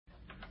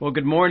Well,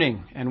 good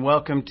morning and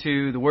welcome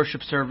to the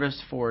worship service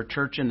for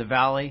Church in the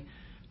Valley.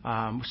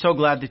 We're so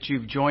glad that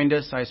you've joined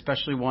us. I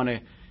especially want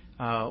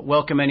to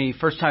welcome any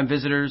first-time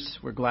visitors.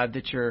 We're glad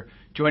that you're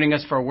joining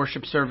us for our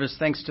worship service.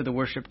 Thanks to the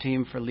worship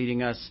team for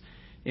leading us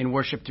in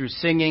worship through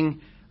singing.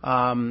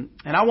 And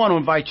I want to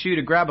invite you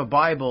to grab a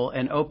Bible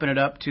and open it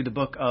up to the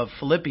book of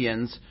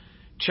Philippians,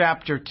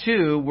 chapter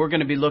 2. We're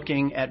going to be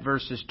looking at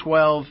verses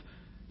 12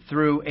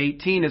 through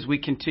 18 as we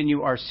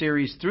continue our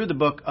series through the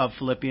book of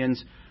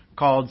Philippians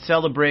called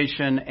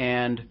Celebration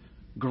and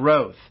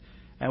Growth.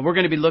 And we're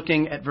going to be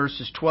looking at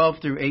verses 12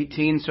 through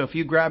 18. So if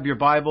you grab your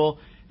Bible,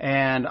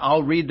 and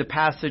I'll read the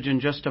passage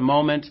in just a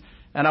moment.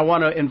 And I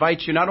want to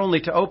invite you not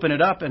only to open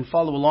it up and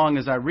follow along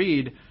as I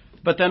read,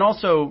 but then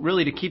also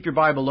really to keep your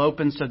Bible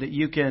open so that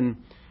you can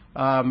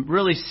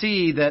really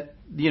see that,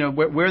 you know,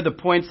 where the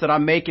points that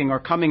I'm making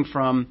are coming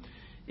from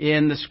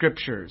in the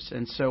Scriptures.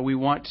 And so we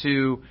want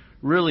to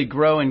really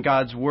grow in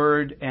God's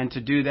Word, and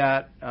to do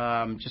that,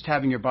 just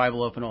having your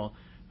Bible open will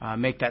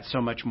make that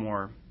so much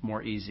more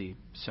easy.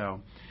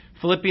 So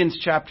Philippians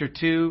chapter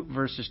 2,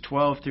 verses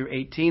 12 through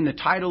 18. The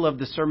title of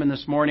the sermon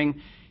this morning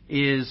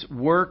is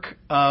Work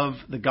of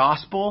the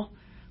Gospel.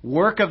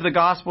 Work of the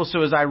Gospel.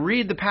 So as I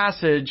read the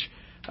passage,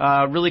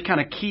 really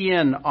kind of key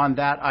in on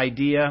that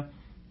idea,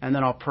 and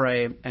then I'll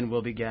pray and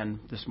we'll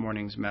begin this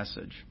morning's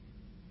message.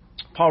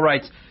 Paul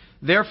writes,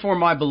 "Therefore,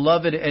 my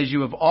beloved, as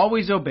you have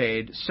always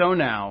obeyed, so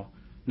now,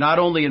 not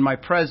only in my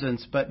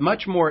presence, but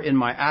much more in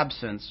my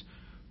absence,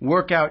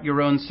 work out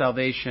your own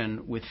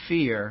salvation with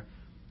fear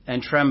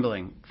and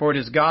trembling. For it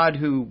is God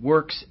who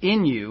works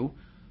in you,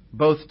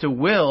 both to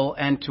will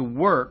and to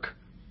work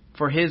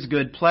for His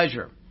good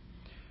pleasure.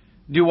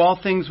 Do all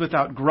things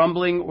without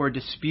grumbling or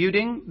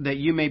disputing, that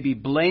you may be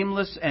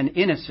blameless and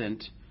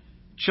innocent,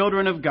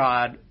 children of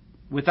God,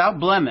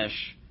 without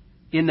blemish,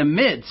 in the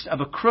midst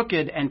of a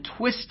crooked and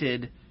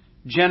twisted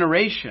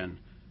generation,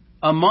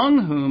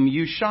 among whom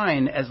you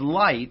shine as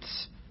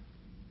lights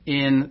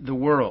in the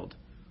world,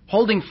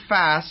 holding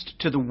fast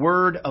to the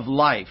word of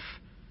life,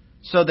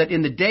 so that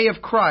in the day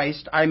of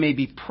Christ I may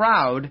be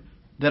proud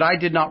that I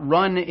did not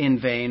run in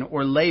vain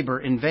or labor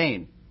in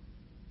vain.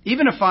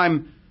 Even if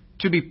I'm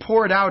to be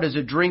poured out as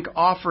a drink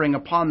offering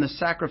upon the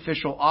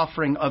sacrificial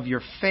offering of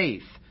your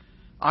faith,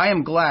 I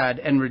am glad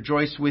and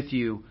rejoice with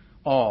you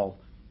all.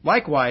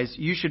 Likewise,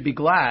 you should be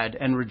glad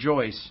and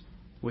rejoice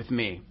with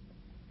me."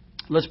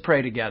 Let's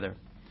pray together.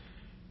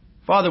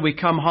 Father, we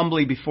come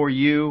humbly before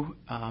you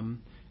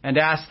and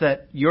ask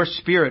that your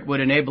Spirit would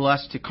enable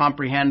us to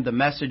comprehend the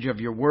message of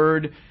your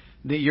word,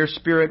 that your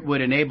Spirit would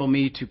enable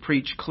me to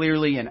preach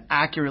clearly and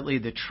accurately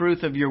the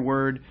truth of your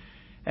word,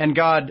 and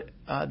God,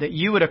 that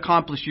you would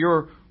accomplish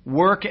your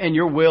work and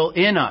your will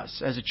in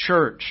us as a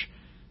church,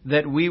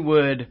 that we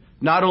would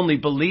not only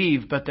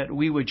believe, but that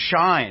we would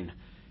shine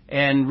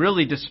and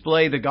really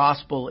display the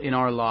gospel in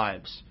our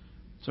lives.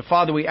 So,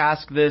 Father, we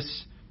ask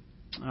this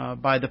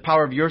by the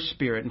power of your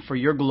Spirit and for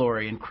your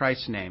glory, in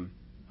Christ's name.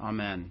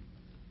 Amen.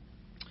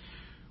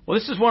 Well,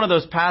 this is one of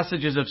those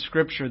passages of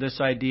Scripture, this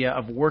idea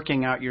of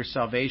working out your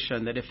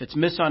salvation, that if it's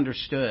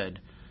misunderstood,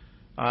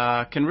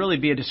 can really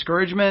be a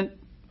discouragement,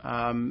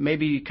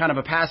 maybe kind of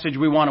a passage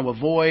we want to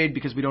avoid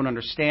because we don't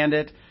understand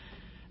it.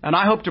 And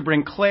I hope to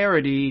bring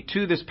clarity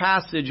to this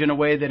passage in a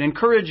way that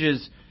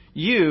encourages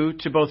you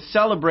to both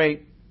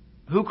celebrate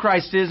who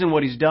Christ is and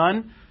what He's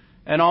done,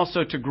 and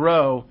also to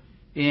grow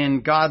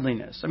in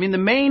godliness. I mean, the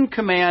main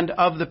command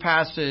of the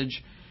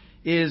passage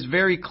is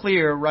very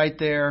clear right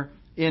there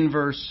in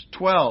verse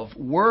 12.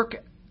 Work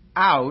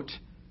out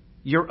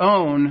your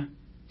own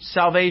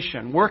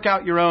salvation. Work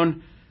out your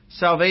own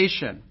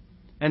salvation.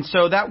 And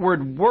so that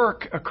word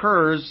work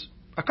occurs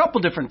a couple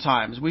different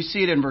times. We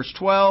see it in verse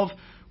 12.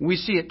 We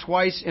see it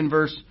twice in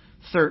verse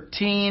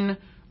 13.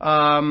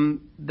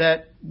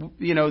 That,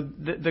 you know,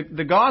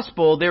 the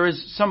gospel, there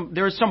is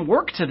some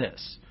work to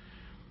this.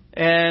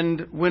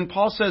 And when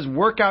Paul says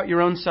work out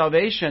your own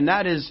salvation,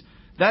 that is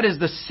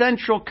the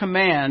central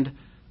command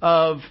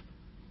of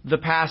the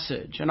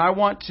passage. And I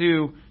want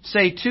to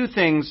say two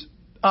things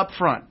up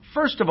front.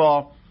 First of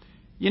all,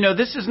 you know,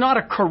 this is not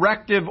a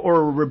corrective or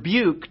a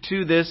rebuke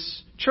to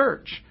this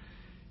church.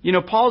 You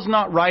know, Paul's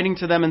not writing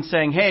to them and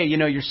saying, hey, you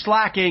know, you're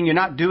slacking, you're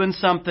not doing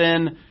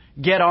something,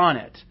 get on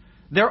it.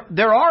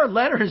 There are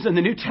letters in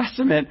the New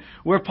Testament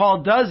where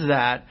Paul does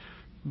that,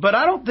 but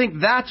I don't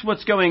think that's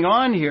what's going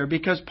on here,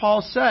 because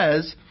Paul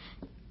says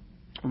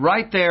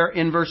right there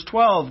in verse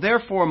 12,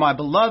 "Therefore, my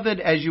beloved,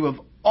 as you have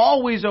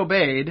always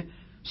obeyed,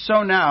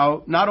 so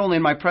now, not only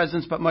in my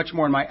presence, but much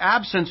more in my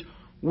absence,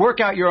 work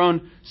out your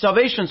own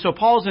salvation." So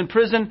Paul's in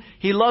prison.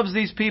 He loves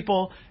these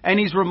people, and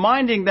he's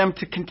reminding them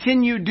to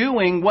continue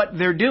doing what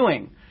they're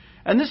doing.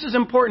 And this is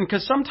important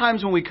because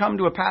sometimes when we come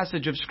to a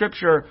passage of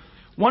Scripture,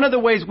 one of the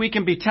ways we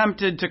can be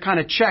tempted to kind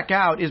of check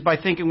out is by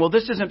thinking, well,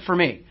 this isn't for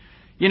me.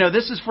 You know,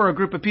 this is for a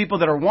group of people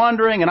that are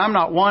wandering, and I'm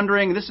not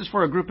wandering. This is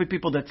for a group of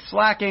people that's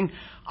slacking.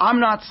 I'm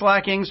not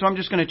slacking, so I'm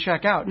just going to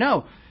check out.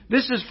 No,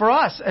 this is for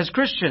us as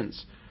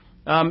Christians.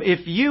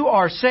 If you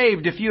are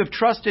saved, if you have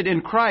trusted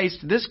in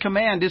Christ, this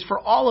command is for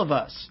all of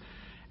us.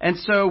 And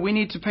so we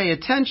need to pay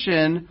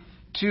attention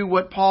to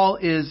what Paul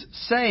is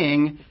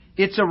saying.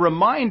 It's a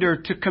reminder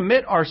to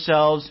commit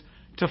ourselves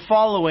to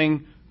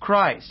following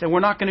Christ. And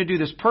we're not going to do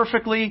this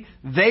perfectly.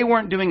 They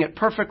weren't doing it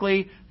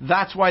perfectly.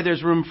 That's why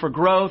there's room for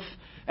growth.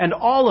 And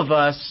all of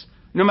us,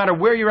 no matter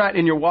where you're at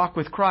in your walk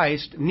with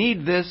Christ,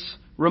 need this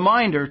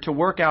reminder to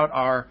work out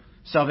our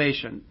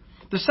salvation.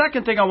 The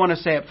second thing I want to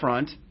say up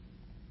front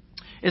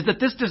is that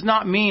this does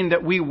not mean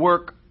that we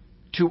work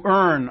to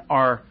earn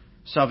our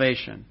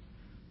salvation.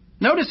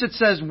 Notice it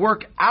says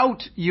work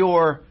out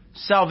your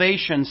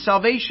salvation.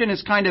 Salvation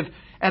is kind of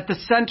at the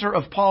center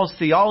of Paul's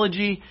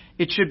theology.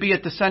 It should be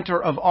at the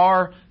center of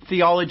our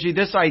theology.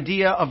 This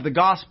idea of the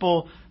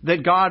gospel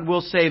that God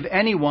will save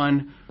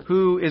anyone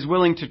who is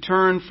willing to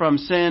turn from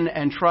sin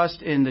and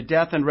trust in the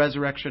death and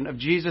resurrection of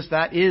Jesus.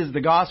 That is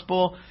the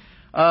gospel.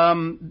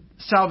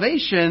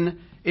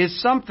 Salvation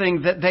is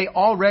something that they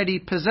already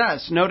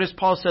possess. Notice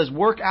Paul says,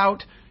 work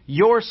out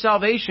your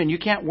salvation. You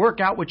can't work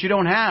out what you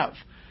don't have.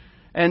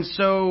 And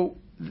so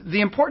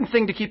the important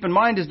thing to keep in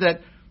mind is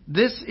that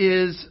this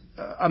is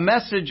a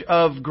message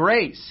of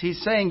grace.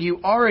 He's saying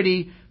you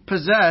already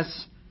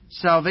possess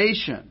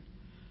salvation.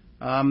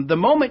 The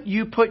moment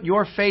you put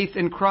your faith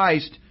in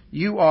Christ,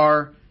 you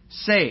are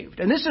saved.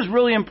 And this is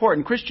really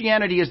important.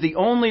 Christianity is the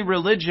only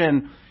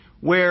religion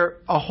where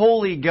a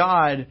holy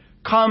God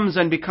comes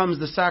and becomes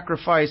the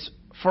sacrifice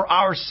for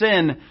our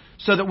sin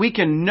so that we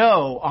can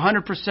know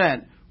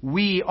 100%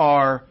 we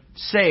are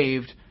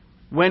saved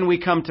when we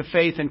come to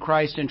faith in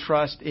Christ and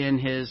trust in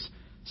His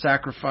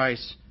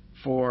sacrifice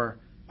for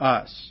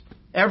us.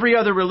 Every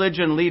other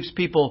religion leaves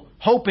people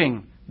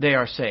hoping they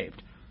are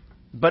saved.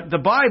 But the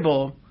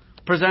Bible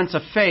presents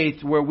a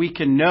faith where we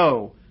can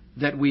know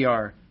that we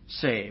are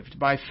saved.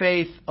 By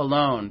faith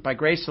alone, by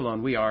grace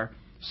alone, we are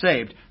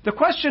saved. The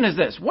question is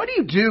this: what do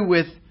you do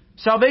with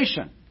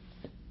salvation?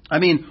 I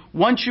mean,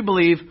 once you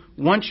believe,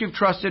 once you've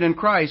trusted in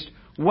Christ,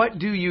 what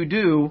do you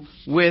do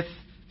with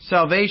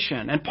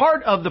salvation? And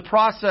part of the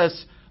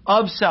process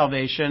of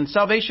salvation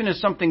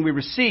is something we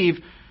receive,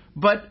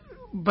 but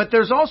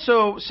there's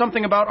also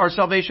something about our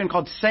salvation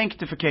called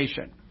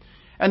sanctification.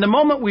 And the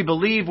moment we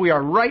believe we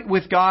are right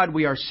with God,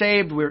 we are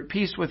saved, we're at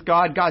peace with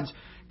God,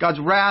 God's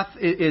wrath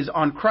is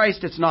on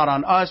Christ, it's not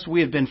on us.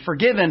 We have been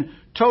forgiven,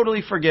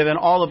 totally forgiven.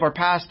 All of our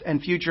past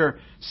and future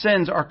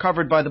sins are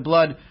covered by the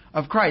blood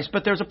of Christ.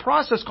 But there's a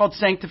process called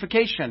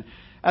sanctification.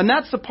 And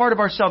that's the part of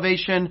our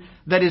salvation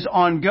that is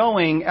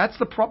ongoing. That's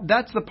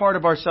the part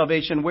of our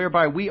salvation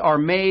whereby we are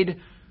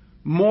made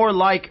more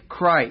like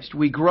Christ.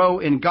 We grow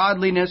in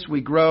godliness,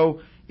 we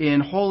grow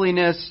in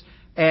holiness,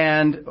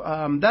 and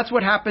that's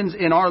what happens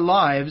in our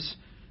lives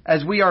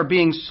as we are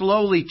being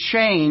slowly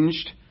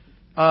changed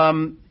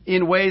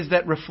in ways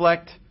that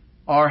reflect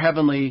our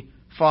Heavenly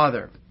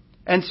Father.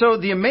 And so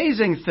the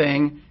amazing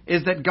thing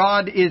is that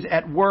God is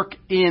at work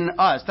in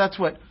us. That's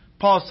what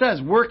Paul says.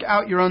 Work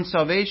out your own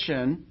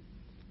salvation.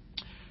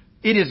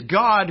 It is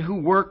God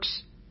who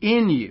works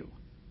in you.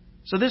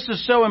 So this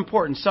is so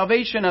important.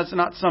 Salvation is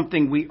not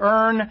something we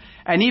earn,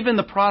 and even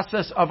the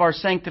process of our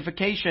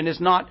sanctification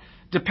is not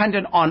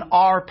dependent on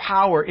our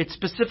power. It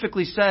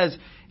specifically says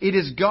it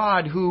is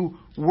God who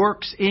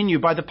works in you.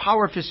 By the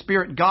power of His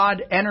Spirit,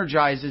 God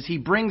energizes. He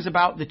brings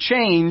about the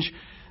change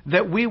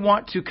that we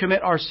want to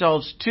commit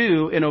ourselves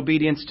to in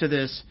obedience to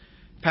this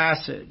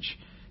passage.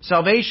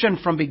 Salvation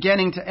from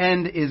beginning to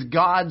end is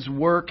God's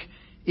work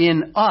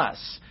in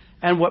us.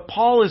 And what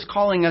Paul is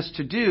calling us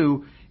to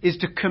do is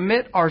to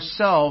commit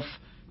ourselves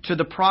to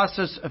the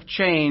process of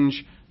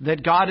change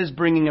that God is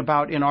bringing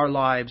about in our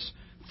lives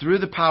through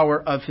the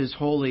power of His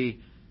Holy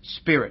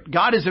Spirit.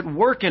 God is at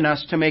work in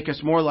us to make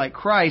us more like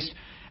Christ,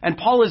 and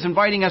Paul is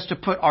inviting us to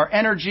put our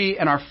energy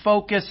and our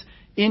focus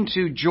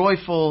into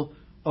joyful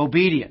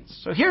obedience.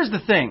 So here's the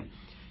thing.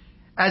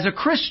 As a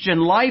Christian,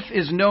 life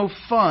is no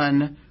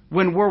fun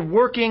when we're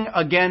working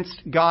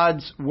against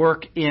God's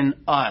work in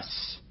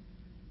us.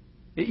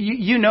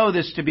 You know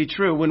this to be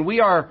true. When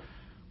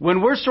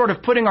we're sort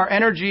of putting our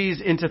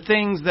energies into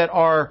things that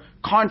are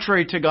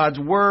contrary to God's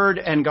word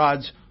and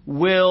God's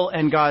will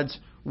and God's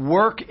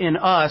work in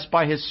us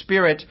by His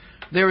Spirit,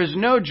 there is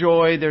no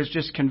joy, there's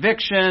just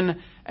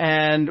conviction,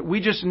 and we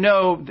just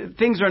know that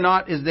things are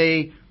not as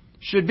they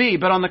should be.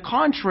 But on the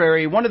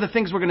contrary, one of the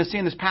things we're going to see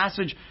in this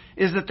passage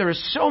is that there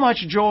is so much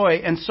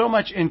joy and so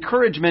much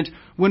encouragement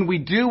when we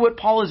do what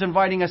Paul is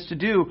inviting us to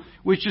do,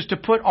 which is to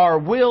put our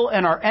will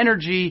and our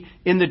energy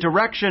in the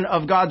direction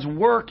of God's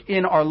work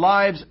in our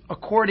lives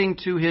according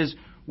to His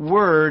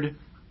Word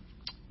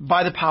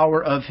by the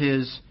power of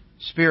His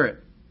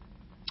Spirit.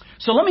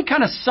 So let me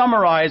kind of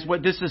summarize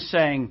what this is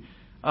saying.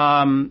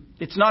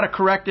 It's not a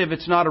corrective,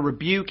 it's not a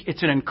rebuke,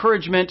 it's an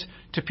encouragement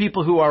to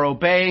people who are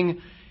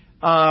obeying.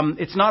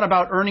 It's not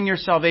about earning your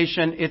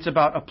salvation. It's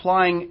about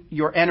applying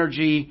your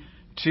energy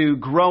to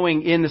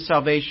growing in the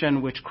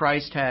salvation which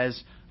Christ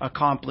has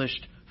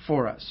accomplished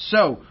for us.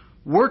 So,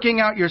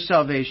 working out your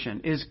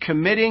salvation is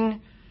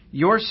committing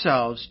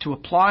yourselves to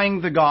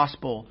applying the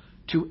gospel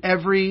to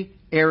every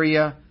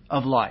area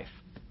of life.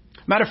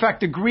 Matter of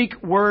fact, the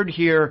Greek word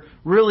here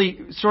really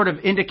sort of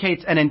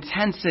indicates an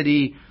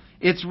intensity.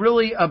 It's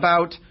really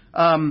about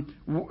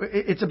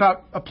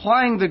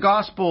applying the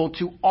gospel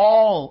to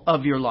all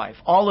of your life,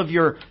 all of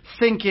your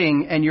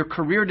thinking and your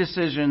career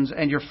decisions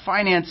and your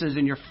finances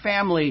and your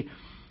family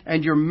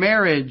and your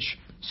marriage,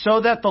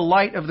 so that the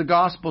light of the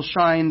gospel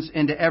shines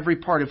into every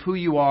part of who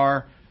you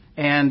are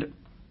and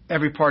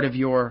every part of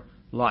your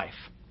life.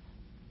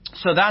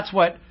 So that's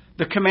what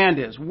the command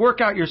is. Work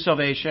out your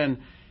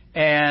salvation,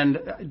 and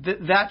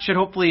that should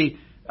hopefully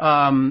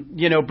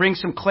bring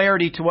some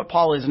clarity to what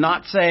Paul is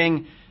not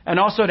saying, and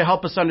also to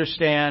help us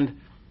understand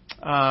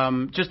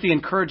just the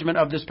encouragement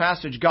of this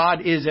passage.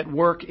 God is at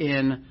work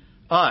in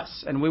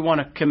us, and we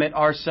want to commit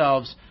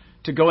ourselves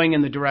to going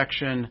in the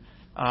direction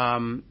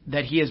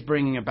that He is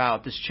bringing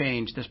about, this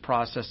change, this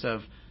process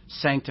of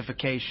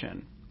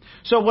sanctification.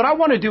 So what I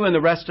want to do in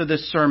the rest of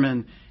this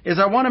sermon is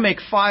I want to make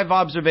 5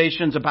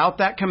 observations about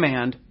that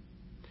command,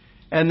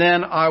 and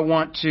then I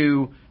want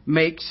to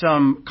make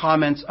some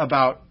comments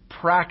about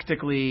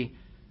practically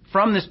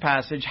from this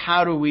passage,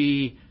 how do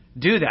we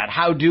do that?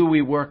 How do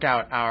we work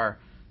out our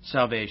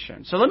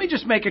salvation? So let me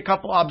just make a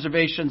couple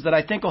observations that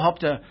I think will help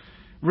to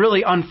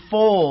really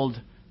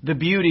unfold the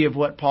beauty of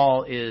what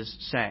Paul is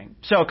saying.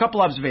 So a couple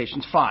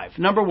observations, 5.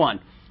 Number 1,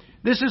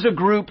 this is a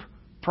group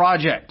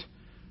project.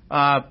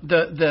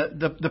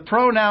 The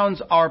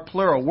pronouns are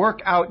plural. Work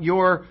out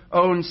your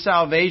own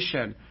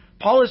salvation.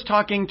 Paul is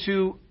talking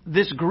to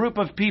this group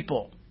of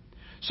people.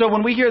 So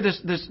when we hear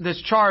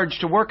this charge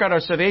to work out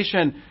our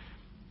salvation,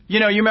 you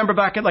remember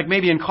back at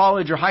maybe in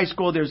college or high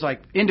school, there's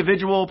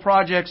individual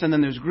projects and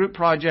then there's group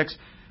projects.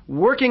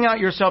 Working out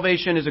your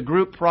salvation is a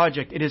group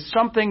project. It is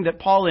something that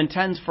Paul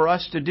intends for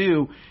us to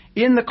do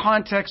in the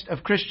context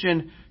of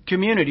Christian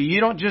community. You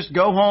don't just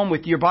go home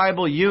with your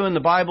Bible, you and the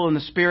Bible and the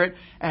Spirit,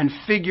 and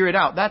figure it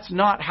out. That's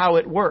not how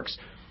it works.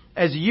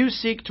 As you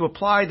seek to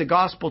apply the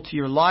gospel to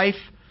your life,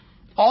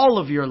 all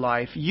of your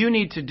life, you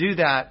need to do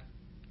that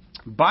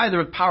by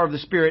the power of the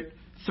Spirit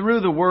through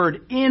the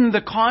Word in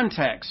the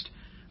context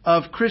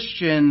of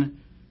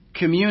Christian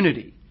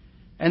community.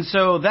 And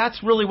so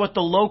that's really what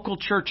the local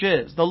church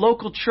is. The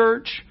local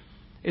church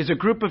is a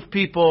group of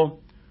people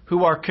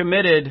who are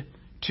committed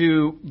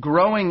to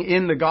growing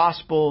in the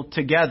gospel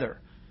together,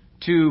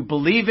 to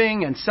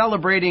believing and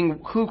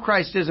celebrating who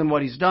Christ is and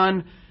what He's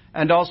done,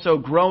 and also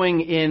growing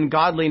in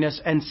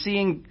godliness and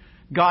seeing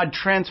God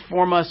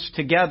transform us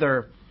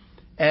together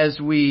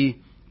as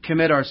we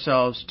commit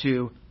ourselves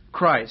to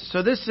Christ.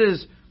 So this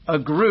is a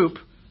group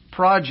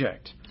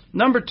project.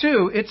 Number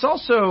 2, it's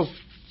also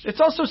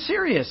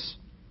serious.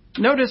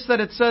 Notice that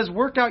it says,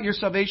 work out your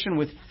salvation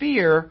with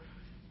fear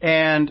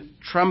and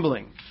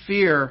trembling.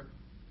 Fear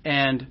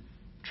and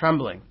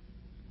trembling.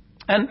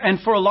 And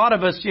for a lot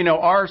of us,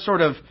 our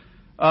sort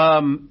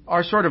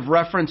of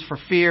reference for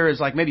fear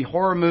is maybe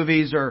horror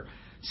movies or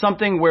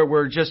something where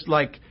we're just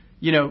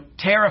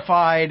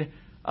terrified.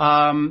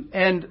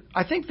 And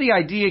I think the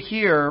idea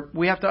here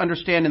we have to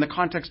understand in the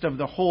context of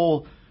the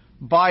whole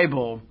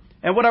Bible.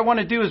 And what I want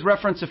to do is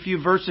reference a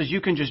few verses.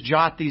 You can just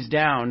jot these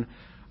down.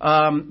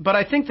 But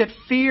I think that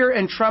fear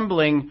and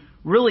trembling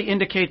really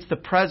indicates the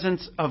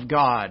presence of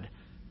God.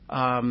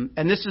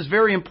 And this is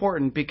very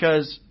important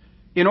because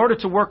in order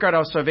to work out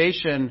our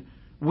salvation,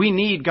 we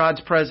need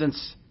God's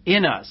presence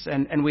in us.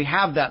 And we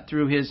have that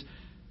through His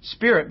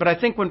Spirit. But I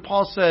think when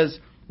Paul says,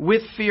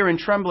 with fear and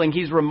trembling,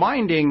 he's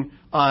reminding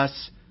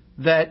us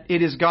that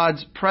it is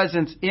God's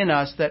presence in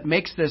us that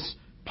makes this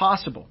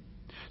possible.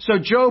 So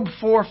Job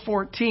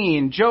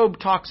 4:14, Job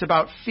talks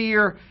about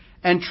fear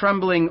and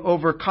trembling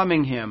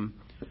overcoming him.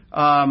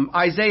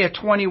 Isaiah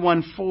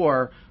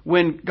 21:4,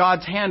 when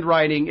God's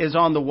handwriting is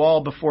on the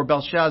wall before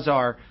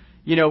Belshazzar,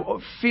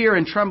 fear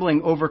and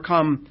trembling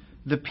overcome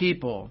the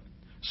people.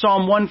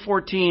 Psalm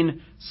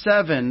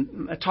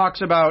 114:7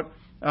 talks about,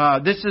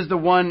 this is the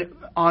one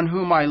on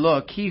whom I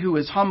look, he who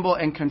is humble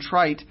and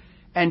contrite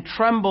and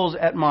trembles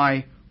at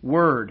my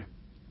word.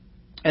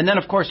 And then,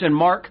 of course, in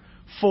Mark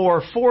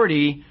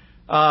 4:40,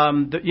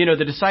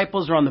 the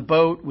disciples are on the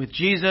boat with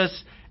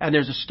Jesus, and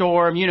there's a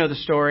storm. You know the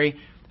story.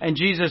 And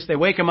Jesus, they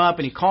wake him up,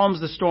 and He calms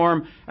the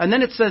storm. And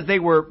then it says they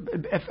were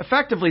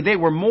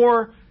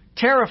more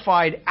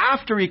terrified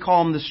after He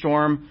calmed the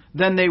storm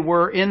than they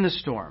were in the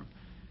storm.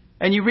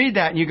 And you read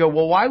that, and you go,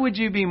 well, why would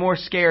you be more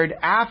scared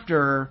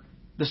after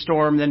the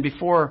storm than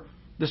before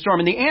the storm?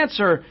 And the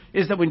answer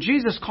is that when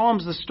Jesus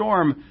calms the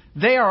storm,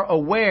 they are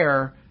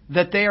aware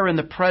that they are in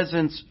the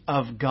presence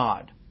of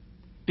God.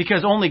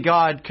 Because only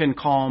God can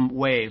calm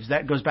waves.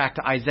 That goes back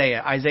to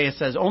Isaiah. Isaiah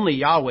says only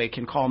Yahweh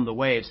can calm the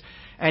waves.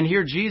 And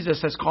here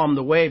Jesus has calmed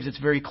the waves. It's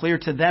very clear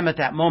to them at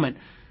that moment,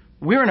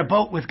 we're in a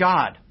boat with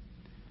God.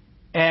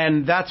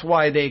 And that's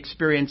why they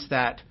experience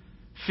that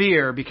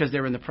fear, because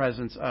they're in the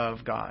presence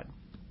of God.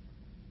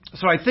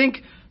 So I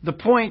think the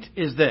point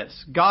is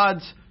this.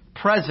 God's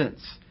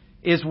presence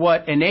is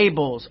what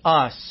enables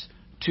us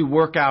to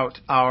work out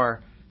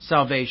our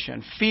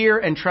salvation. Fear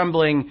and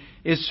trembling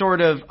is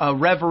sort of a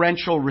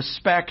reverential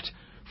respect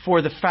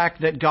for the fact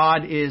that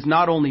God is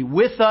not only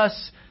with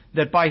us,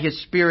 that by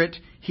His Spirit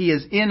He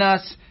is in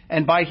us,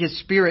 and by His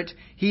Spirit,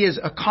 He is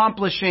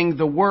accomplishing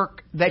the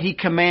work that He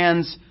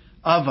commands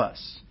of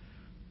us.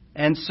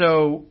 And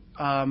so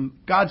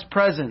God's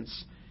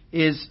presence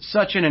is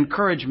such an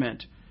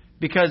encouragement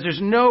because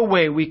there's no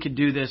way we could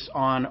do this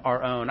on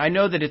our own. I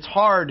know that it's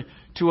hard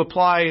to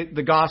apply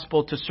the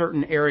gospel to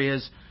certain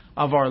areas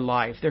of our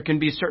life. There can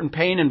be certain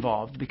pain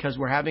involved because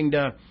we're having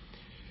to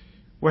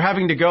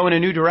go in a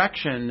new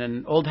direction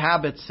and old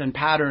habits and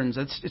patterns.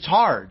 It's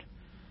hard.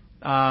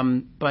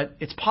 But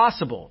it's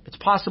possible. It's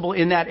possible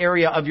in that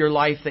area of your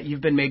life that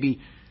you've been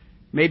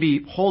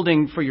maybe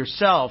holding for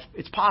yourself.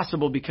 It's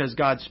possible because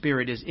God's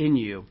Spirit is in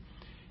you,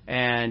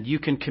 and you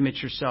can commit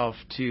yourself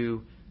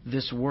to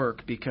this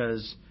work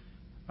because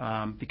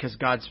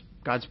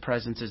God's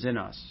presence is in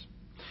us.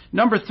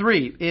 Number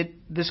 3,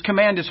 this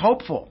command is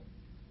hopeful,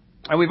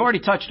 and we've already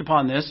touched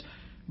upon this,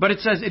 but it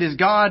says it is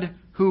God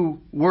who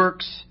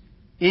works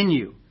in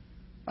you.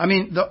 I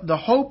mean, the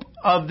hope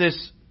of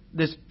this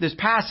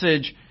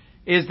passage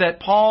is that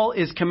Paul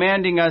is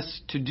commanding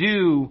us to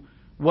do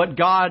what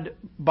God,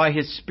 by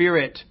His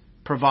Spirit,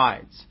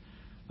 provides.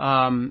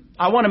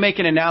 I want to make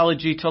an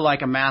analogy to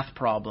like a math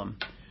problem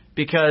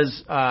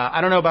because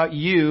I don't know about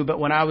you, but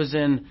when I was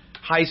in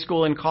high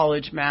school and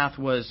college, math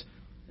was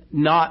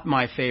not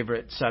my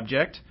favorite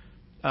subject.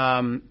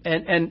 And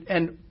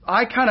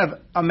I kind of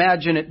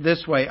imagine it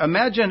this way.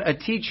 Imagine a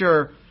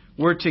teacher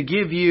were to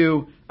give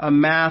you a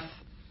math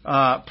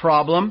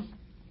problem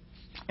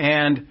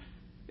and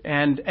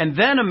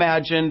then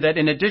imagine that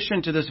in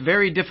addition to this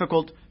very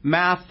difficult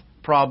math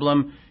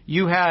problem,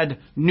 you had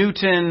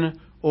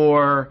Newton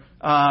or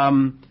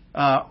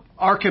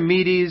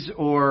Archimedes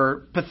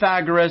or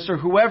Pythagoras or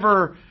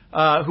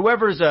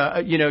whoever's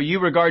you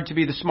regard to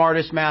be the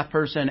smartest math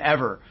person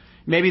ever.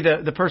 Maybe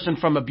the person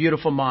from A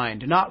Beautiful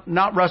Mind,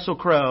 not Russell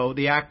Crowe,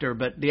 the actor,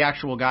 but the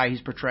actual guy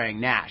he's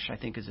portraying, Nash, I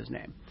think is his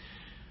name.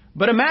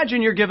 But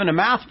imagine you're given a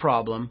math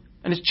problem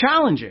and it's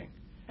challenging,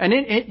 and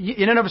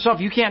in and of itself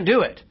you can't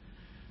do it.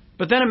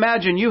 But then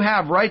imagine you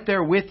have right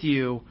there with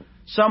you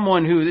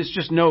someone who is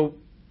just no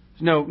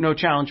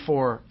challenge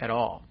for at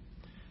all.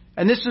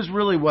 And this is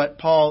really what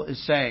Paul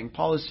is saying.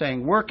 Paul is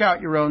saying, work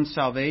out your own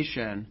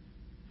salvation.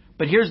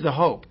 But here's the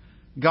hope.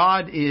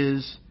 God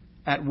is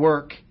at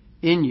work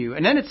in you.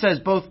 And then it says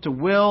both to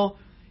will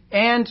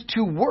and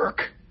to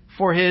work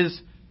for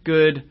His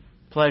good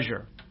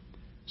pleasure.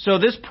 So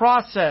this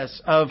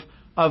process of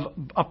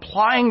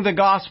applying the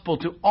gospel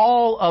to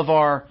all of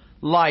our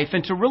life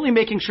and to really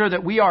making sure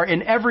that we are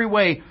in every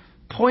way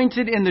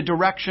pointed in the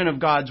direction of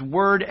God's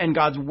word and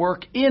God's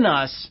work in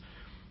us.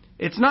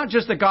 It's not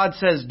just that God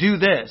says, do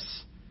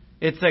this.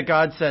 It's that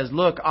God says,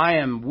 look, I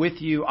am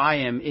with you, I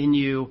am in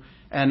you,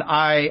 and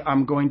I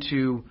am going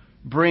to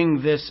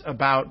bring this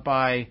about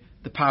by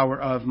the power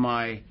of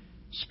my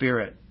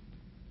Spirit.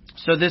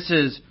 So this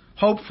is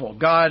hopeful.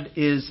 God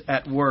is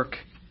at work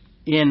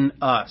in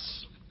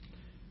us.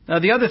 Now,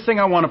 the other thing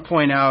I want to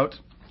point out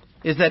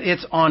is that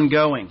it's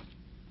ongoing.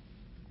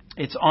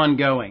 It's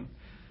ongoing.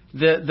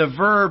 The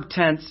verb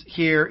tense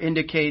here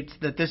indicates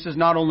that this is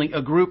not only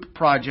a group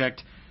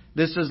project,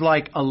 this is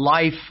like a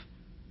life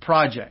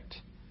project.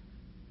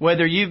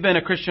 Whether you've been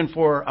a Christian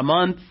for a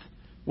month,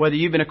 whether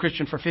you've been a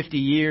Christian for 50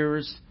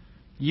 years,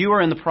 you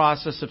are in the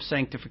process of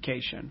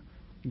sanctification.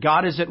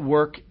 God is at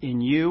work in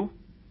you,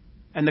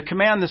 and the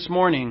command this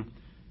morning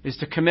is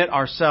to commit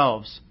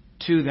ourselves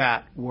to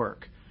that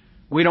work.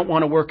 We don't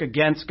want to work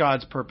against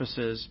God's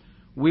purposes.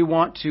 We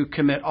want to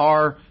commit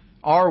our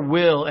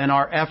will and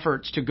our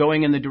efforts to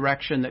going in the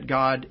direction that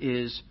God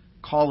is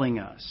calling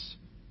us.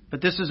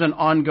 But this is an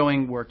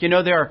ongoing work. You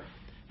know, there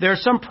are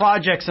some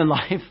projects in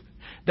life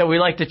that we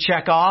like to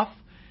check off.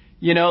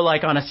 You know,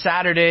 like on a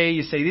Saturday,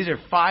 you say, these are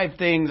 5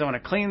 things. I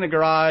want to clean the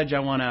garage. I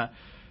want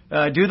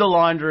to do the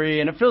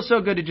laundry. And it feels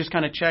so good to just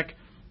kind of check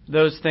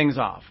those things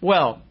off.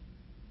 Well,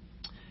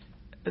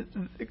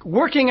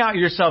 working out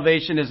your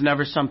salvation is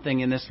never something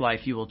in this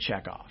life you will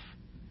check off.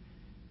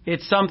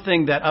 It's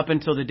something that up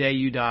until the day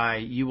you die,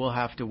 you will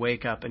have to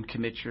wake up and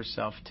commit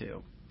yourself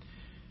to.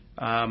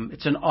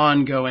 It's an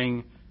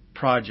ongoing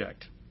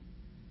project.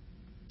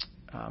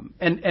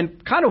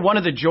 And kind of one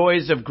of the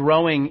joys of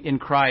growing in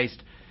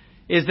Christ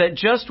is that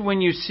just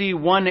when you see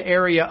one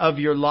area of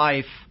your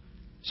life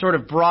sort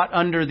of brought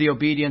under the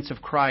obedience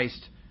of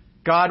Christ,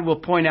 God will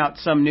point out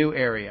some new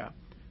area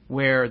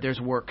where there's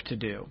work to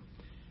do.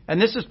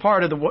 And this is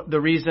part of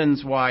the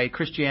reasons why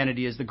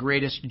Christianity is the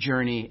greatest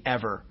journey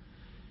ever.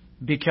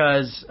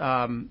 Because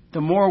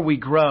the more we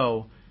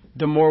grow,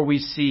 the more we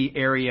see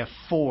area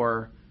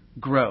for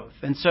growth.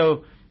 And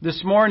so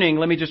this morning,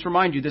 let me just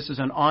remind you, this is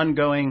an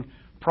ongoing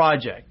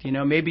project. You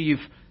know, maybe you've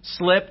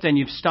slipped and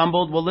you've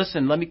stumbled. Well,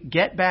 listen, let me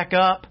get back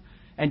up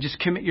and just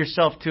commit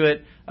yourself to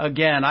it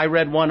again. I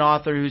read one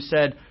author who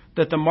said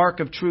that the mark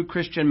of true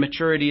Christian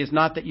maturity is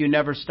not that you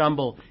never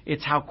stumble,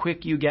 it's how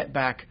quick you get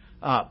back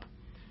up.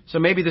 So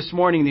maybe this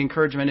morning the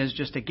encouragement is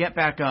just to get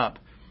back up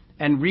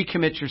and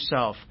recommit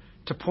yourself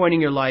to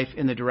pointing your life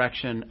in the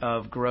direction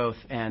of growth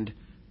and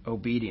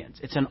obedience.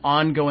 It's an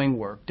ongoing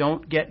work.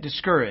 Don't get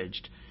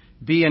discouraged.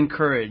 Be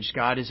encouraged.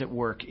 God is at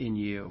work in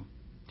you.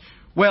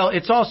 Well,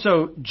 it's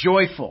also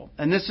joyful.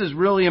 And this is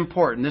really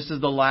important. This is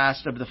the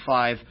last of the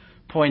 5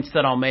 points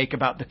that I'll make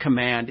about the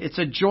command. It's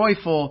a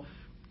joyful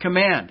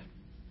command.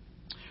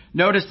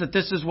 Notice that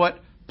this is what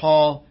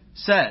Paul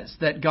says,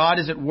 that God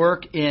is at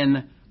work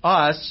in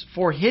us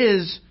for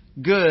His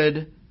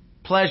good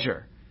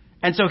pleasure.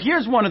 And so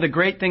here's one of the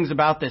great things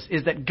about this,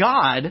 is that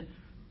God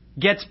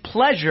gets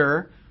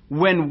pleasure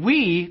when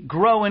we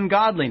grow in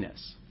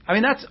godliness. I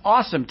mean, that's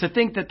awesome to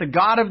think that the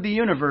God of the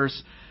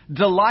universe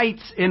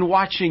delights in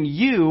watching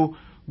you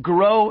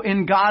grow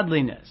in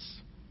godliness.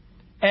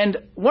 And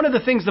one of the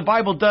things the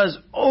Bible does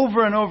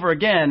over and over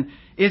again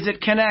is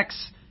it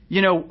connects,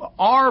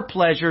 our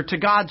pleasure to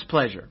God's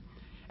pleasure.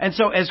 And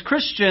so as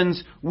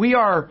Christians, we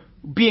are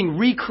being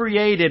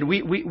recreated.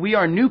 We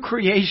are new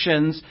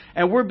creations,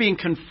 and we're being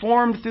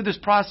conformed through this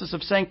process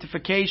of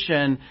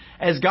sanctification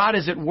as God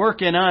is at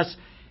work in us.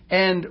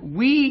 And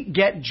we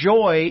get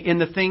joy in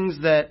the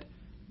things that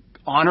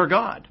honor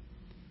God.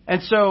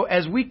 And so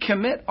as we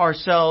commit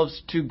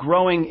ourselves to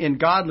growing in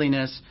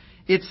godliness,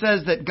 it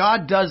says that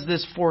God does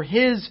this for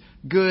His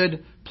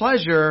good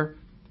pleasure.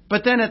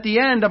 But then at the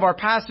end of our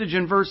passage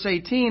in verse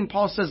 18,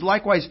 Paul says,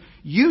 likewise,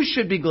 you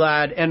should be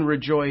glad and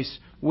rejoice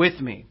with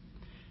me.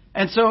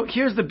 And so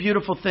here's the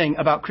beautiful thing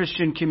about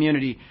Christian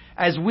community.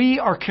 As we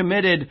are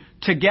committed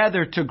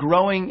together to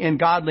growing in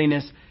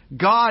godliness,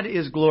 God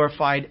is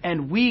glorified,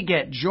 and we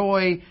get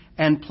joy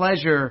and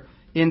pleasure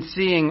in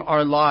seeing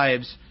our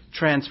lives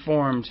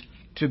transformed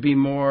to be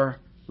more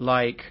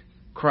like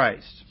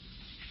Christ.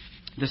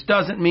 This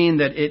doesn't mean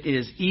that it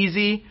is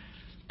easy,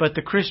 but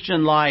the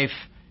Christian life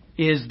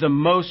is the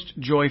most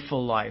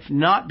joyful life,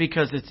 not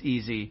because it's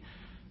easy,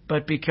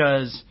 but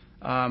because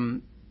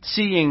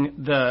seeing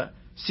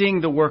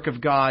the work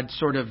of God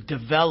sort of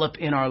develop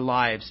in our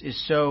lives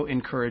is so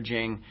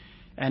encouraging,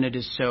 and it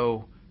is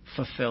so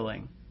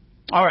fulfilling.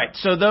 All right,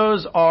 so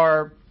those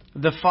are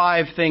the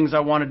 5 things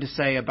I wanted to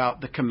say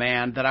about the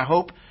command that I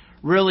hope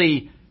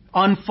really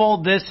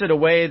unfold this in a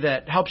way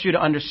that helps you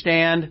to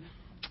understand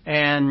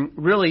and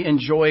really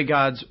enjoy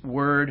God's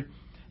Word.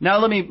 Now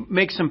let me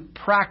make some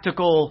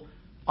practical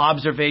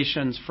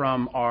observations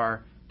from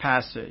our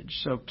passage.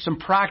 So some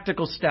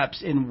practical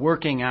steps in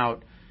working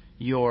out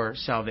your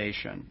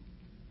salvation.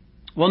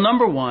 Well,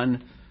 number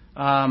 1,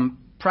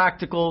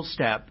 practical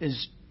step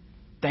is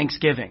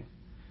thanksgiving.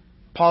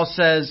 Paul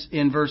says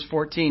in verse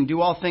 14,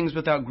 do all things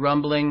without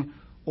grumbling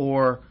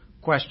or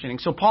questioning.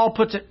 So Paul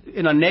puts it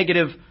in a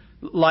negative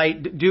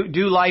light,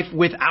 do life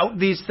without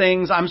these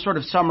things. I'm sort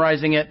of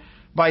summarizing it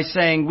by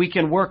saying we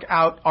can work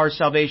out our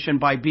salvation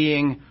by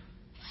being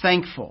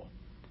thankful.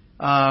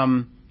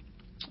 I've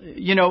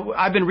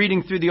been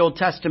reading through the Old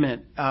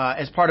Testament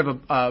as part of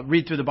a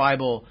read through the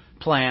Bible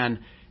plan.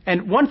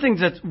 And one thing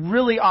that's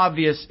really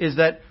obvious is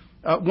that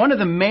one of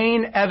the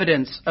main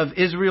evidence of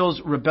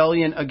Israel's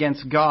rebellion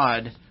against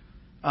God,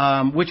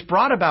 which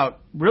brought about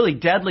really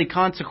deadly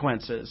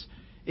consequences,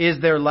 is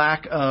their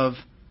lack of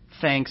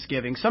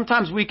thanksgiving.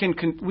 Sometimes we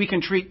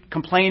can treat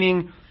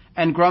complaining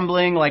and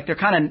grumbling like they're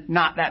kind of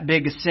not that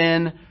big a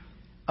sin.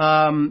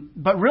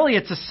 But really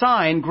it's a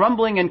sign,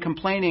 grumbling and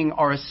complaining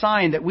are a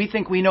sign that we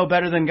think we know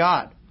better than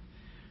God.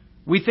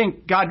 We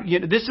think, God,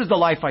 this is the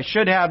life I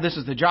should have, this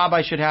is the job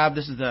I should have,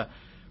 this is the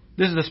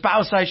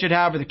spouse I should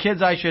have, or the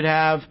kids I should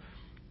have,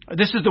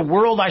 this is the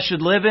world I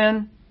should live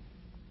in.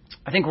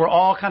 I think we're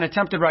all kind of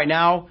tempted right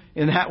now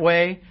in that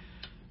way.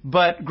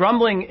 But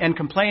grumbling and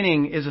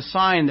complaining is a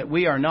sign that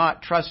we are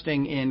not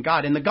trusting in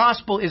God. And the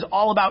gospel is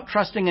all about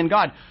trusting in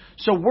God.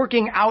 So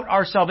working out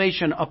our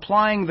salvation,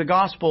 applying the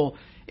gospel,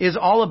 is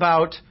all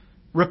about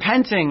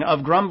repenting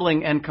of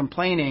grumbling and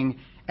complaining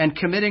and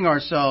committing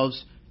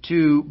ourselves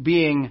to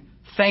being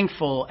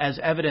thankful as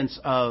evidence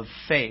of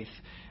faith.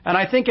 And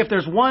I think if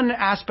there's one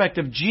aspect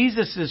of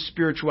Jesus'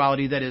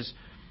 spirituality that is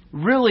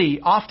really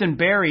often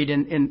buried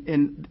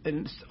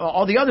in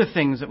all the other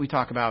things that we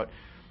talk about,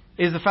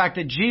 is the fact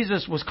that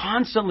Jesus was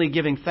constantly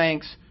giving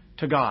thanks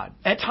to God.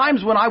 At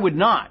times when I would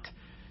not,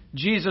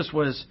 Jesus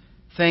was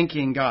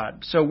thanking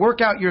God. So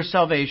work out your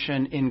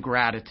salvation in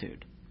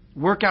gratitude.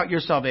 Work out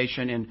your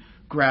salvation in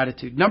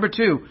gratitude. Number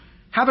 2,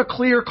 have a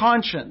clear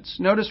conscience.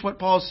 Notice what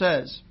Paul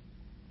says.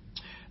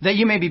 That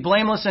you may be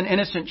blameless and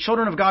innocent,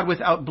 children of God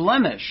without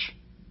blemish,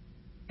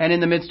 and in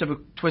the midst of a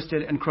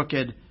twisted and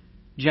crooked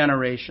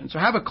generation. So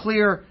have a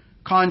clear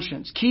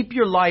conscience. Keep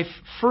your life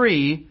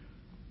free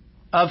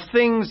of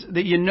things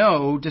that you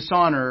know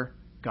dishonor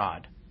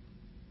God.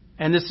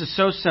 And this is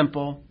so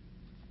simple,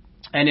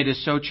 and it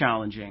is so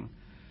challenging.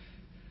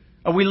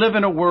 We live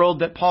in a world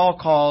that Paul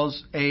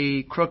calls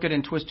a crooked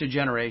and twisted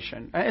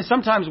generation. And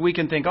sometimes we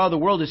can think, the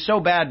world is so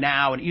bad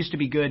now, and it used to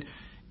be good.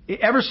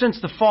 Ever since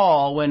the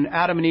fall, when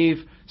Adam and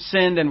Eve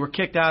sinned and were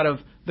kicked out of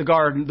the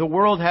garden, the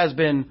world has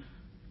been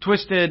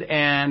twisted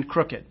and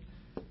crooked.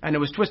 And it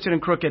was twisted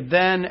and crooked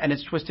then, and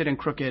it's twisted and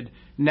crooked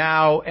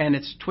now, and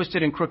it's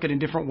twisted and crooked in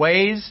different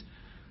ways.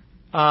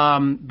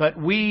 But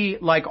we,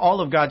 like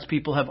all of God's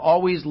people, have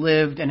always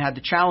lived and had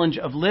the challenge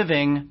of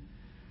living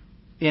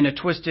in a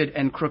twisted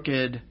and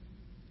crooked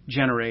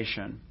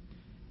generation.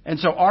 And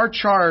so our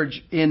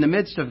charge in the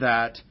midst of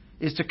that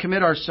is to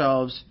commit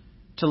ourselves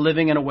to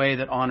living in a way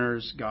that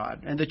honors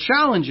God. And the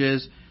challenge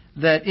is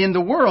that in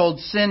the world,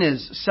 sin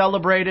is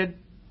celebrated,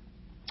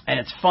 and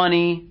it's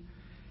funny,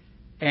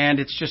 and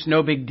it's just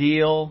no big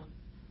deal.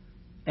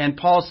 And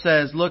Paul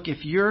says, look,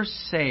 if you're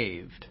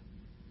saved,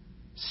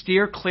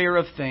 steer clear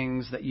of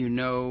things that you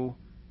know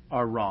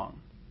are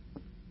wrong.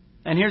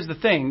 And here's the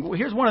thing.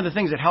 Here's one of the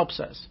things that helps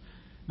us.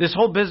 This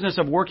whole business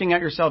of working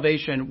out your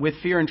salvation with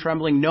fear and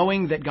trembling,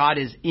 knowing that God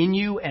is in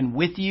you and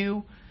with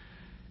you,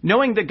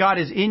 knowing that God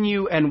is in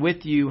you and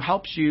with you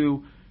helps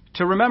you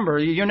to remember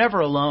you're never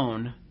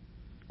alone.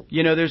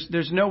 You know,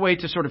 there's no way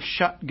to sort of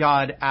shut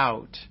God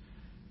out.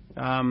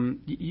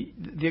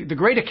 The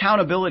great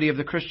accountability of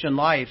the Christian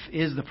life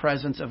is the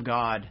presence of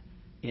God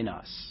in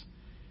us.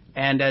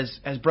 And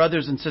as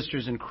brothers and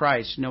sisters in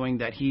Christ, knowing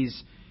that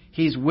He's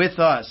with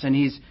us and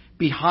He's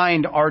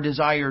behind our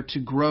desire to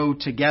grow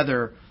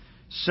together.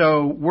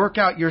 So work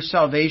out your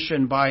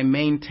salvation by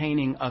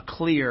maintaining a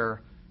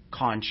clear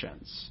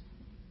conscience.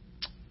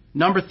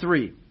 Number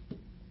 3,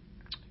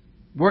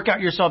 work out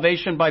your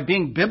salvation by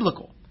being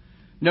biblical.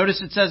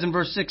 Notice it says in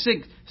verse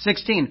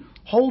 16,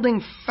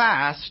 holding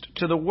fast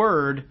to the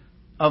word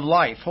of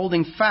life.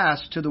 Holding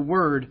fast to the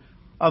word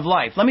of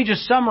life. Let me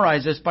just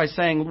summarize this by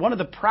saying one of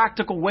the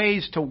practical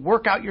ways to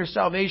work out your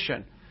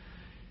salvation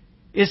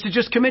is to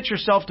just commit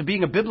yourself to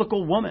being a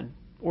biblical woman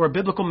or a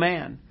biblical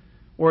man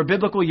or a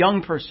biblical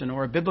young person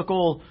or a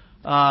biblical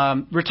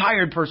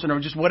retired person or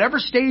just whatever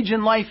stage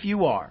in life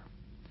you are.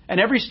 And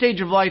every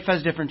stage of life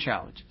has different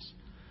challenges.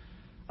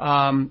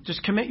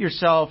 Just commit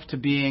yourself to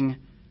being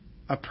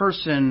a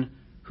person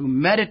who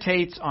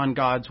meditates on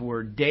God's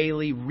Word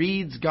daily,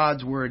 reads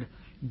God's Word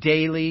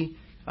daily,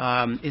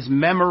 is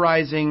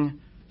memorizing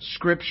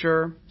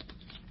Scripture.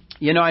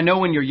 You know, I know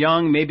when you're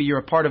young, maybe you're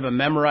a part of a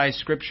memorized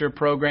Scripture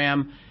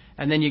program,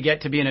 and then you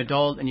get to be an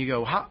adult and you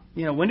go,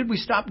 when did we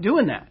stop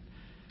doing that?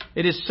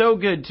 It is so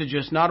good to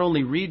just not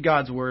only read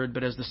God's Word,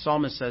 but as the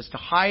psalmist says, to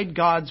hide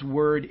God's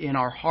Word in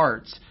our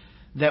hearts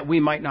that we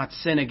might not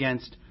sin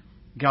against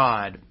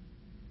God.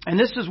 And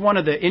this is one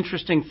of the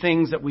interesting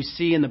things that we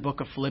see in the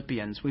book of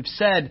Philippians. We've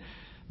said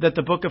that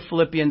the book of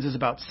Philippians is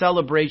about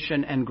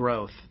celebration and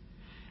growth.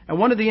 And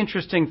one of the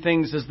interesting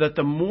things is that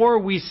the more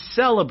we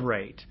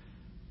celebrate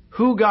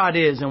who God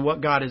is and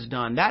what God has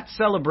done, that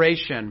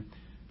celebration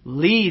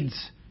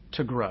leads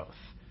to growth.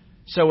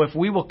 So if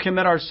we will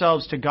commit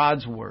ourselves to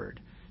God's Word,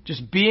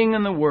 just being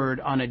in the Word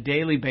on a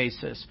daily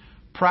basis,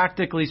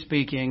 practically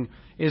speaking,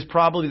 is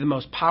probably the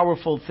most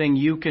powerful thing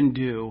you can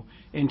do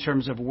in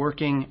terms of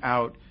working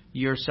out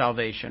your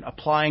salvation,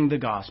 applying the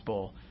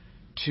gospel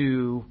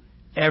to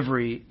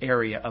every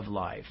area of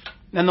life.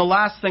 And the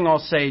last thing I'll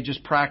say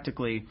just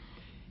practically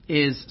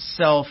is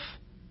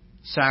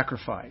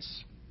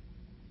self-sacrifice.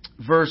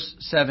 Verse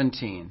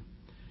 17,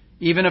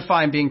 even if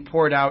I'm being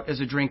poured out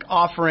as a drink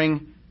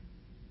offering,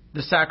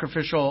 the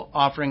sacrificial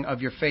offering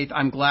of your faith,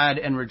 I'm glad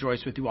and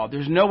rejoice with you all.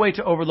 There's no way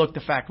to overlook the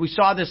fact, we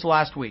saw this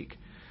last week,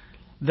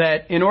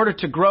 that in order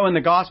to grow in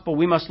the gospel,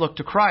 we must look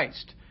to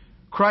Christ.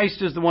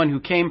 Christ is the one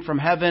who came from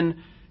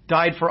heaven,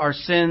 died for our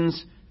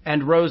sins,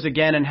 and rose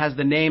again and has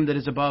the name that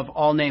is above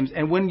all names.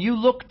 And when you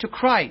look to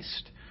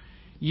Christ,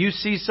 you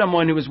see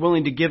someone who is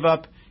willing to give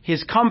up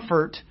his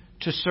comfort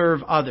to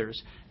serve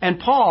others. And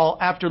Paul,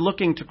 after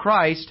looking to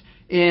Christ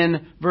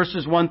in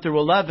verses 1 through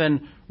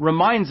 11,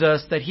 reminds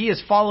us that he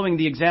is following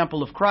the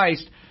example of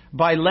Christ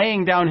by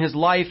laying down his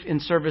life in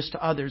service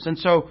to others. And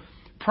so,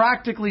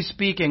 practically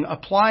speaking,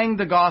 applying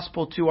the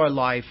gospel to our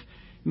life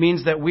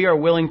means that we are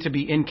willing to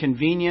be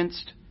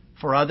inconvenienced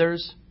for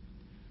others.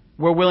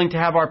 We're willing to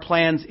have our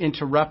plans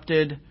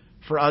interrupted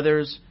for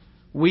others.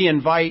 We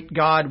invite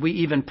God. We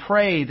even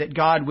pray that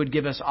God would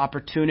give us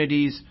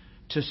opportunities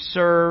to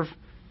serve.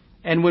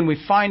 And when we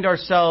find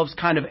ourselves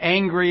kind of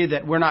angry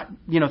that we're not,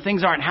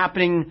 things aren't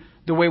happening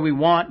the way we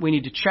want, we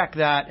need to check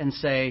that and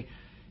say,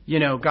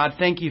 God,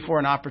 thank you for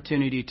an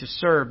opportunity to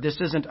serve. This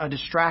isn't a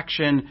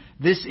distraction.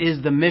 This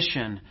is the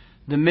mission.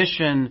 The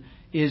mission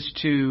is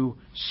to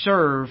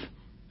serve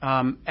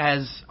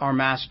as our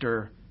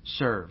Master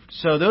served.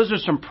 So those are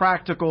some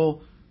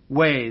practical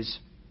ways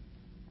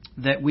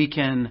that we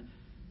can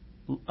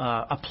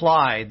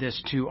apply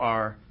this to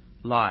our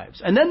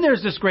lives. And then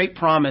there's this great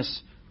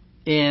promise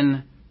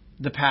in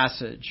the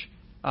passage.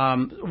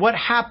 What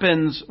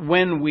happens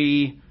when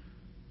we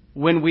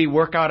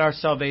work out our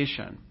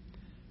salvation?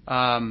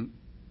 And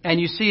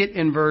you see it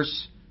in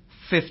verse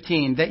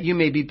 15, that you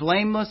may be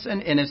blameless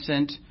and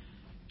innocent,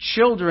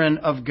 children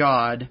of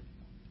God,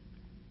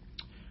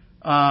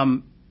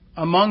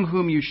 among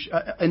whom you,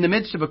 in the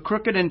midst of a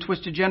crooked and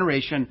twisted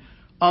generation,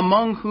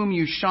 among whom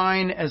you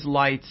shine as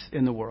lights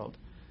in the world.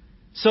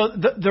 So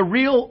the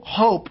real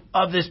hope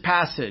of this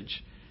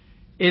passage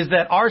is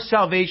that our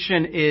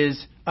salvation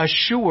is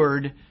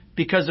assured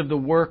because of the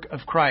work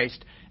of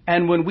Christ.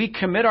 And when we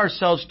commit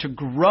ourselves to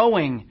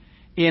growing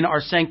in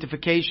our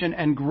sanctification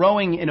and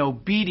growing in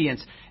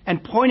obedience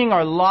and pointing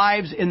our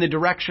lives in the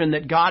direction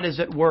that God is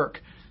at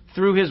work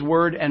through His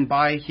Word and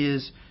by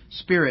His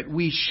Spirit,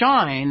 we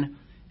shine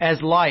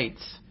as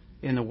lights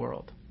in the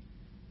world.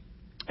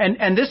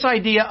 And this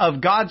idea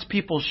of God's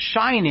people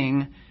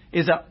shining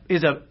is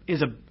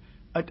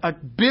a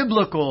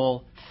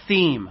biblical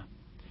theme.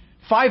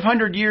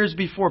 500 years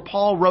before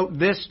Paul wrote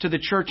this to the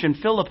church in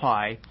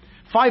Philippi,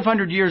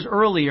 500 years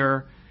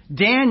earlier,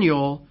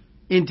 Daniel,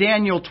 in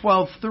Daniel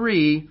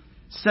 12:3,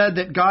 said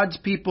that God's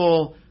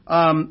people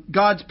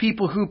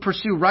who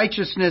pursue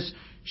righteousness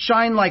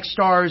shine like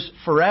stars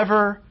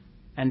forever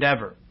and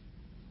ever.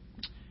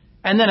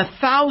 And then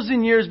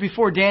 1,000 years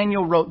before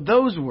Daniel wrote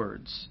those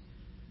words,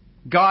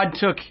 God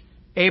took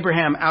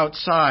Abraham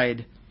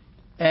outside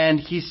and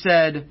he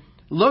said,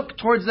 "Look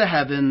towards the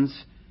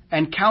heavens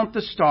and count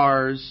the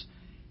stars,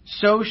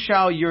 so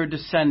shall your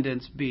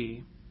descendants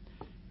be."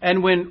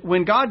 And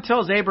when God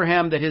tells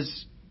Abraham that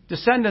his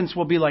descendants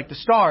will be like the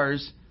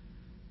stars,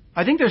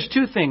 I think there's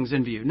two things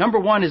in view. Number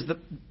one is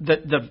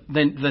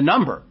the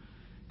number.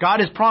 God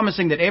is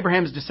promising that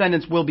Abraham's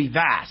descendants will be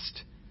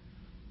vast.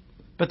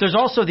 But there's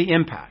also the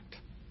impact.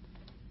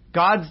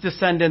 God's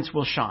descendants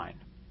will shine.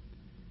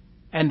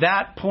 And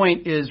that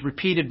point is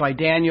repeated by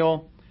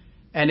Daniel,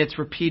 and it's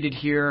repeated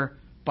here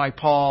by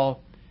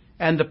Paul.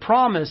 And the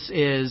promise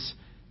is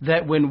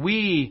that when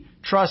we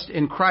trust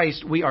in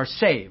Christ, we are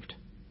saved.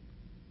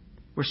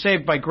 We're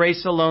saved by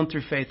grace alone,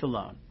 through faith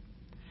alone.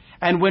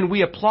 And when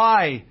we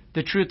apply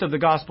the truth of the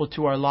gospel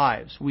to our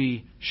lives,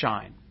 we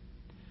shine.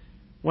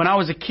 When I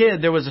was a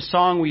kid, there was a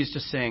song we used to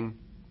sing,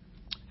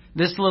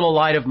 "This Little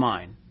Light of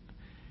Mine."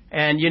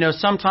 And,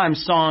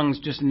 sometimes songs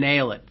just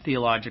nail it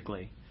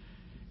theologically.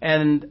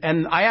 And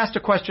I asked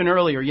a question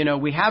earlier,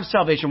 we have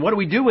salvation. What do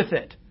we do with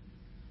it?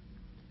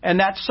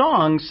 And that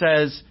song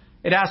says,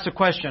 it asks a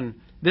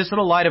question, "This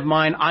little light of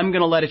mine, I'm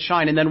going to let it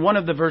shine." And then one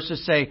of the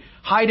verses say,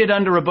 "Hide it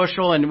under a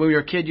bushel." And when you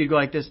were a kid, you'd go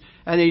like this.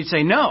 And then you'd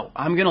say, "No,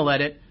 I'm going to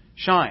let it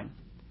shine."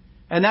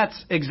 And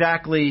that's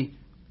exactly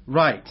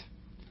right.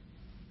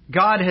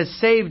 God has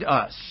saved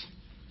us.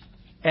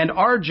 And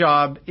our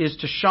job is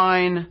to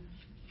shine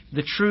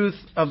the truth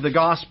of the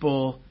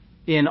gospel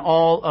in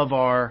all of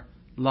our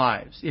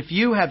lives. If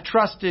you have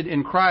trusted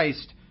in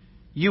Christ,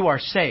 you are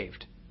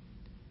saved.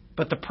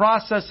 But the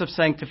process of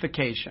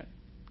sanctification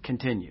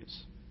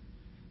continues.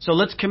 So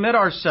let's commit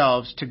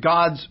ourselves to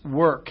God's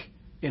work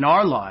in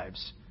our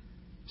lives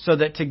so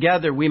that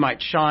together we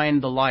might shine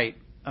the light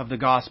of the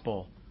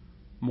gospel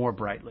more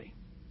brightly.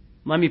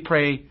 Let me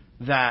pray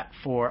that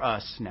for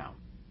us now.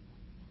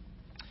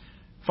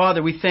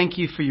 Father, we thank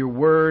you for your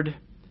word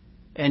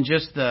and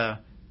just the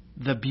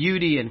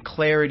beauty and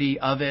clarity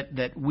of it,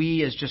 that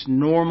we as just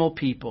normal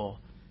people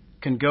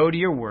can go to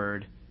your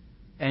word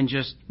and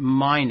just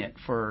mine it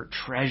for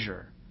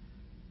treasure.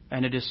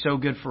 And it is so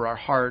good for our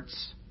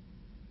hearts,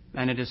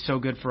 and it is so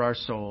good for our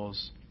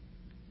souls.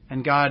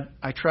 And God,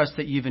 I trust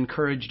that you've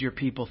encouraged your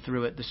people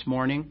through it this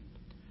morning.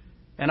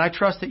 And I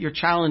trust that you're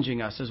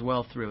challenging us as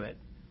well through it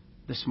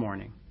this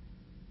morning.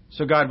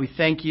 So God, we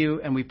thank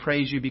you and we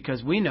praise you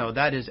because we know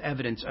that is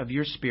evidence of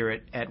your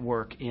Spirit at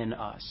work in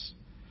us.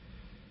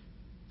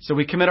 So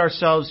we commit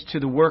ourselves to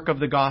the work of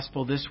the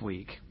gospel this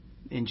week.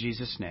 In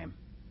Jesus' name,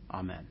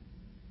 amen.